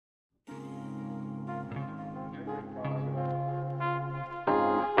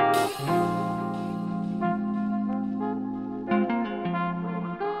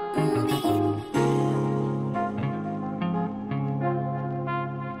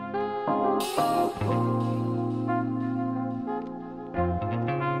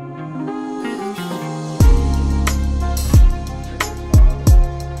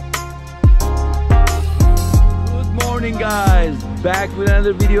Guys, back with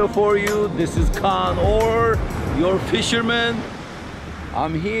another video for you. This is Khan, or your fisherman.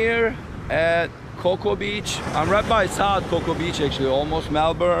 I'm here at Cocoa Beach. I'm right by South Cocoa Beach, actually, almost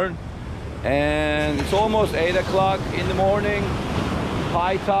Melbourne, and it's almost 8 o'clock in the morning.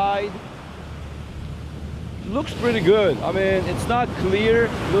 High tide. Looks pretty good. I mean, it's not clear,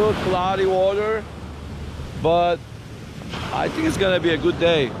 little cloudy water, but I think it's gonna be a good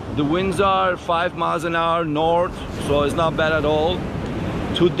day. The winds are 5 miles an hour north, so it's not bad at all.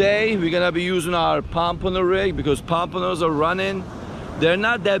 Today we're gonna be using our pompano rig because pompanos are running. They're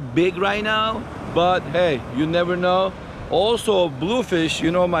not that big right now, but hey, you never know. Also bluefish,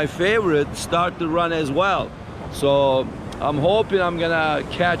 you know, my favorite, start to run as well. So I'm hoping I'm gonna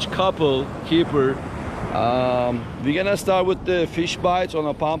catch couple keeper. We're gonna start with the fish bites on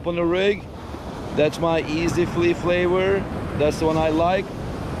a pompano rig. That's my easy flea flavor. That's the one I like.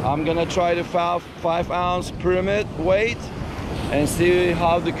 I'm gonna try the 5-ounce pyramid weight and see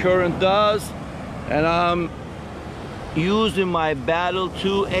how the current does. And I'm using my Battle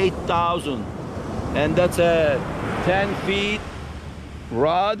 2 8000, and that's a 10 feet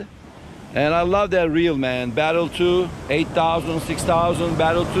rod. And I love that reel, man. Battle 2 8000, 6000,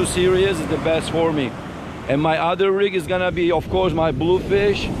 Battle 2 series is the best for me. And my other rig is gonna be, of course, my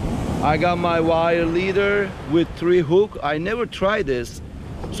bluefish. I got my wire leader with 3 hook. I never tried this,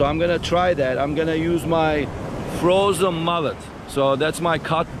 so I'm gonna try that. I'm gonna use my frozen mullet. So that's my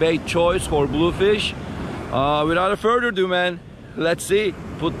cut bait choice for bluefish. Without further ado, man, let's see.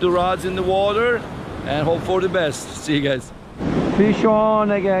 Put the rods in the water and hope for the best. See you guys. Fish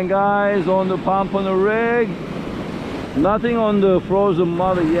on again, guys, on the pompano rig. Nothing on the frozen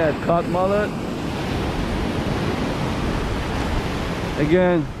mullet yet, cut mullet.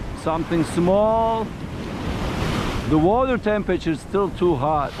 Again, something small. The water temperature is still too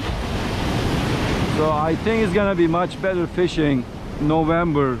hot, so I think it's gonna be much better fishing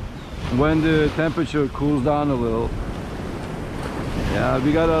November when the temperature cools down a little. Yeah,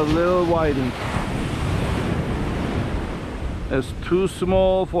 we got a little whiting. It's too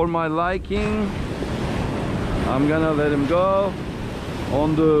small for my liking. I'm gonna let him go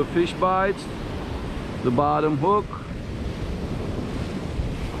on the fish bites, the bottom hook.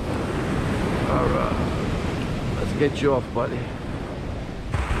 All right, let's get you off, buddy.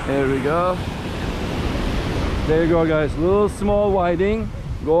 There we go. There you go, guys. Little small whiting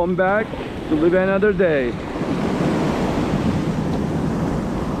going back to live another day.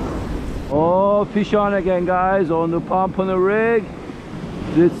 Oh, fish on again, guys, on the pompano rig.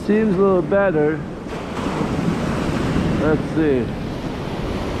 It seems a little better. Let's see.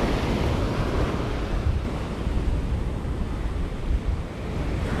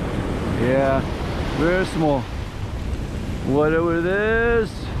 Yeah, very small. Whatever it is.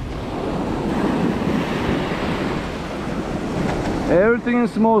 Everything in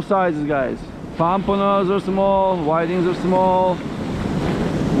small sizes, guys. Pompanos are small, whitings are small.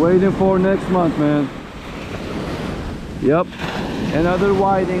 Waiting for next month, man. Yep, another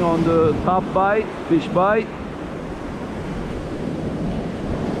whiting on the top bite, fish bite.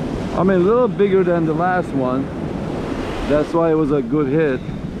 I mean, a little bigger than the last one. That's why it was a good hit.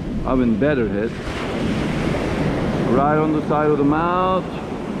 I mean, better hit. Right on the side of the mouth.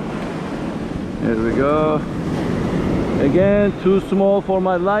 There we go. Again, too small for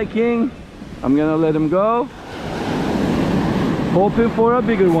my liking. I'm gonna let him go. Hoping for a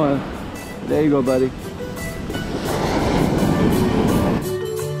bigger one. There you go, buddy.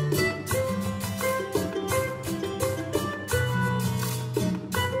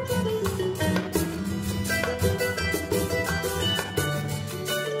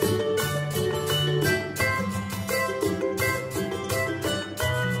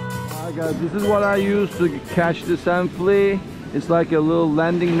 Guys, this is what I use to catch the sand flea. It's like a little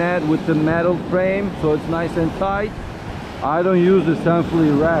landing net with the metal frame, so it's nice and tight. I don't use the sand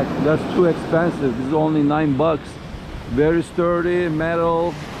flea rack, that's too expensive. This is only $9. Very sturdy,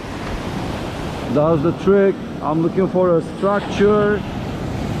 metal, does the trick. I'm looking for a structure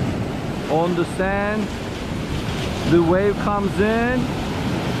on the sand. The wave comes in,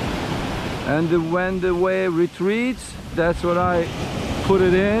 and when the wave retreats, that's what I put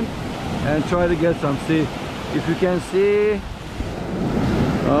it in and try to get some. See if you can see.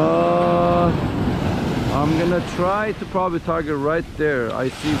 I'm gonna try to probably target right there. I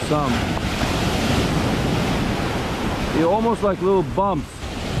see some. They're almost like little bumps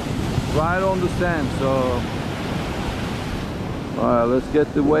right on the sand. So All right, let's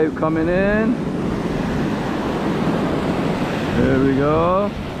get the wave coming in. There we go.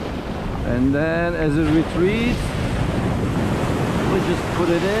 And then as it retreats, we just put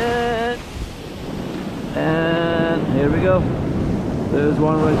it in. And here we go. There's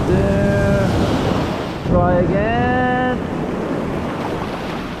one right there. Try again.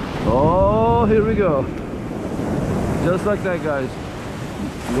 Oh, here we go. Just like that, guys.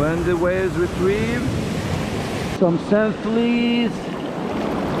 When the waves retrieve, some sand fleas.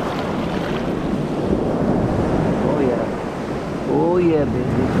 Oh yeah. Oh yeah,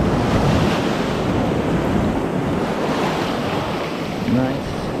 baby. Nice.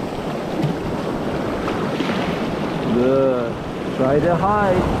 Good. Try to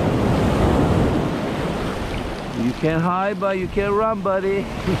hide. You can hide, but you can't run, buddy.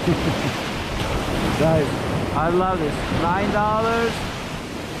 Guys, I love this. $9.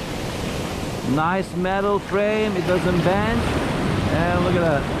 Nice metal frame. It doesn't bend. And look at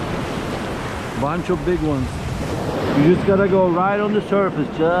that. Bunch of big ones. You just gotta go right on the surface,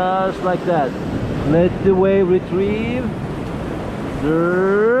 just like that. Let the wave retrieve.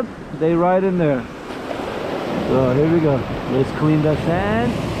 They right in there. So here we go. Let's clean that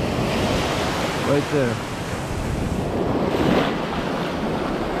sand. Right there.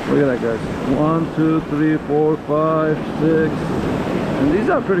 Look at that, guys. 1, 2, 3, 4, 5, 6. And these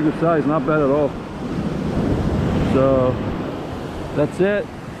are pretty good size, not bad at all. So that's it.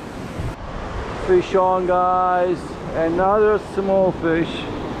 Fish on, guys. Another small fish.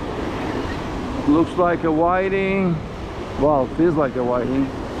 Looks like a whiting. Well, feels like a whiting.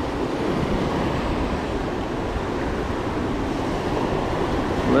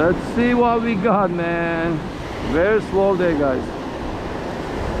 Let's see what we got, man. Very slow day, guys.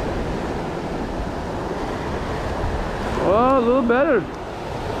 Oh, a little better.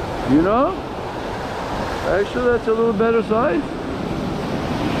 You know? Actually, that's a little better size.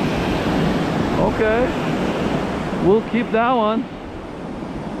 Okay. We'll keep that one.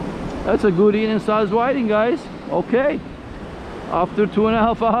 That's a good eating size whiting, guys. Okay. After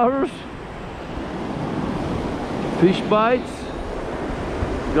 2.5 hours, fish bites,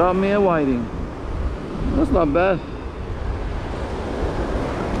 got me a whiting. That's not bad.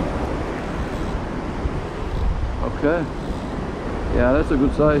 Okay. Yeah, that's a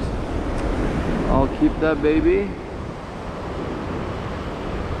good size. I'll keep that baby.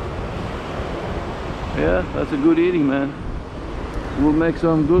 Yeah, that's a good eating, man. We'll make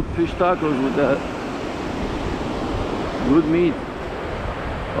some good fish tacos with that. Good meat.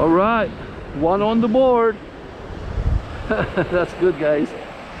 All right, one on the board. That's good, guys.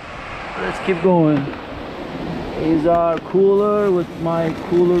 Let's keep going. These are cooler with my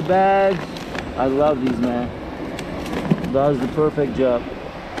cooler bags. I love these, man. Does the perfect job.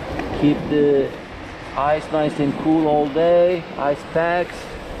 Keep the ice nice and cool all day. Ice packs.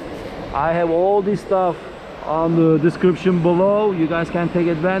 I have all this stuff on the description below. You guys can take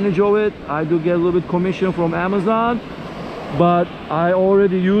advantage of it. I do get a little bit commission from Amazon, but I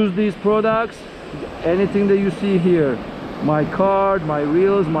already use these products. Anything that you see here, my card, my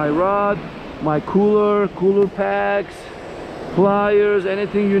reels, my rod, my cooler packs, pliers,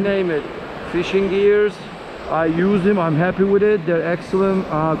 anything you name it, fishing gears, I use them. I'm happy with it. They're excellent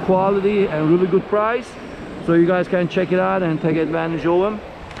quality and really good price, so you guys can check it out and take advantage of them.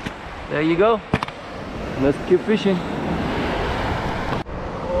 There you go. Let's keep fishing.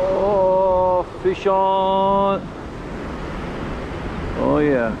 Oh, fish on. Oh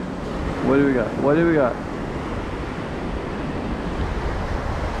yeah. What do we got? What do we got?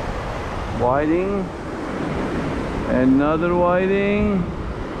 Whiting. Another whiting.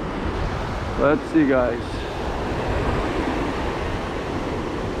 Let's see, guys.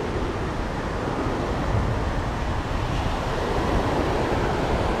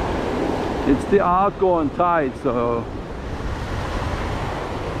 It's the outgoing tide, so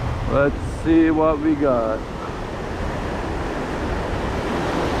let's see what we got.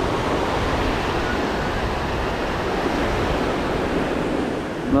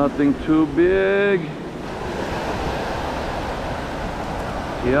 Nothing too big.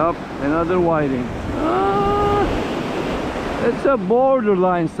 Yep, another whiting. It's a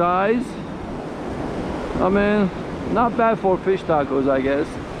borderline size. I mean, not bad for fish tacos, I guess.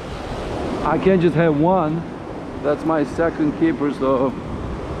 I can't just have one. That's my second keeper, so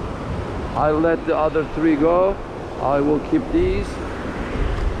I let the other three go. I will keep these.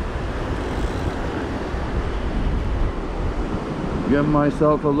 Get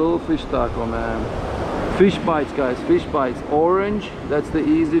myself a little fish taco, man. Fish bites, guys, fish bites. Orange, that's the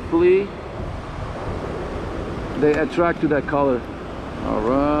easy flea. They attract to that color. All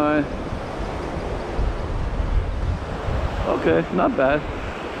right. Okay, not bad.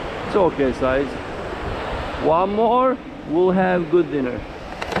 It's okay size. One more, we'll have good dinner.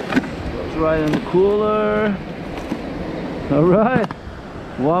 Goes right in the cooler. All right,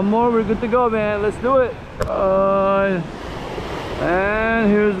 one more, we're good to go, man. Let's do it. And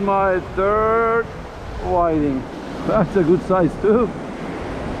here's my third whiting. That's a good size too.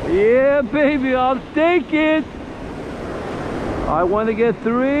 Yeah, baby, I'll take it. I want to get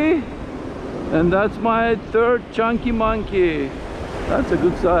 3, and that's my third chunky monkey. That's a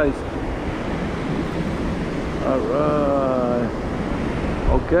good size. All right.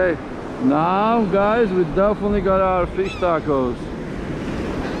 Okay. Now, guys, we definitely got our fish tacos.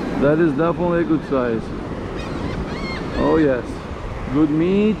 That is definitely a good size. Oh yes, good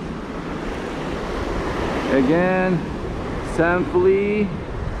meat. Again, Flea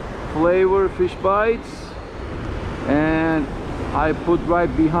flavor fish bites, and I put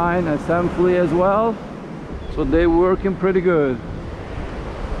right behind a Flea as well, so they're working pretty good.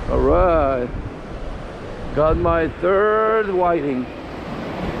 All right, got my third whiting.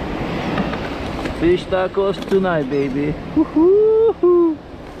 Fish tacos tonight, baby. Woohoo!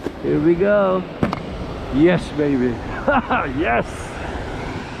 Here we go. Yes, baby. Yes.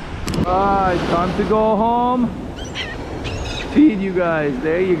 Alright, time to go home. Feed you guys.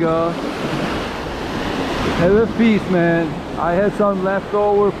 There you go. Have a feast, man. I had some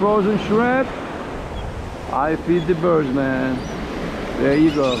leftover frozen shrimp. I feed the birds, man. There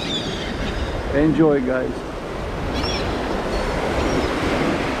you go. Enjoy, guys.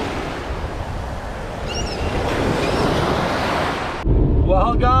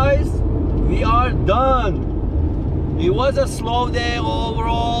 Well, guys, we are done. It was a slow day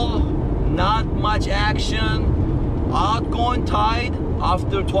overall, not much action. Outgoing tide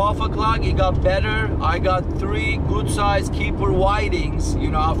after 12 o'clock, it got better. I got 3 good sized keeper whitings, you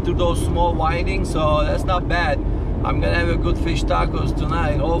know, after those small whitings, so that's not bad. I'm gonna have a good fish tacos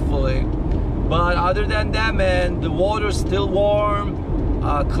tonight, hopefully. But other than that, man, the water's still warm,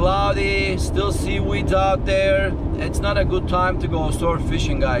 cloudy, still seaweeds out there. It's not a good time to go surf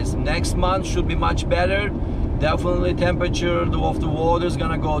fishing, guys. Next month should be much better. Definitely temperature of the water is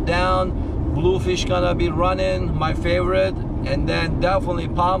gonna go down. Bluefish gonna be running, my favorite, and then definitely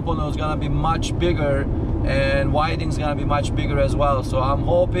pompano is gonna be much bigger, and whiting's gonna be much bigger as well. So I'm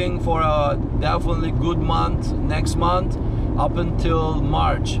hoping for a definitely good month next month up until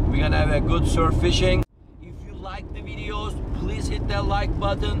March. We're gonna have a good surf fishing. If you like the videos, please hit that like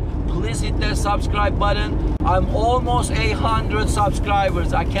button, please hit that subscribe button. I'm almost 800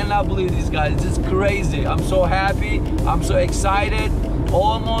 subscribers. I cannot believe this, guys. This is crazy. I'm so happy, I'm so excited.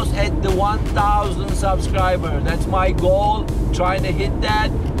 Almost at the 1,000 subscriber. That's my goal, trying to hit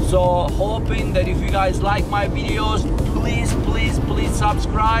that. So hoping that if you guys like my videos, please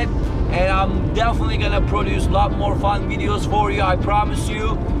subscribe, and I'm definitely gonna produce a lot more fun videos for you, I promise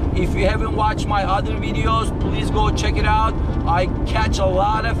you. If you haven't watched my other videos, please go check it out. I catch a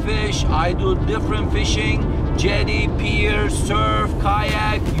lot of fish. I do different fishing, jetty, pier, surf,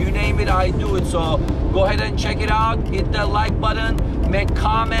 kayak, you name it, I do it. So go ahead and check it out. Hit that like button, make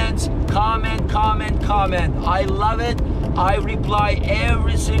comments, comment. I love it. I reply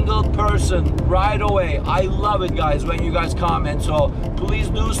every single person right away. I love it, guys, when you guys comment. So please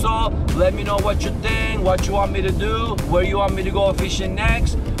do so. Let me know what you think, what you want me to do, where you want me to go fishing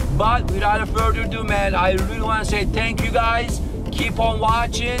next. But without further ado, man, I really want to say thank you, guys. Keep on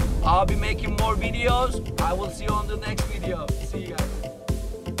watching. I'll be making more videos. I will see you on the next video. See you guys.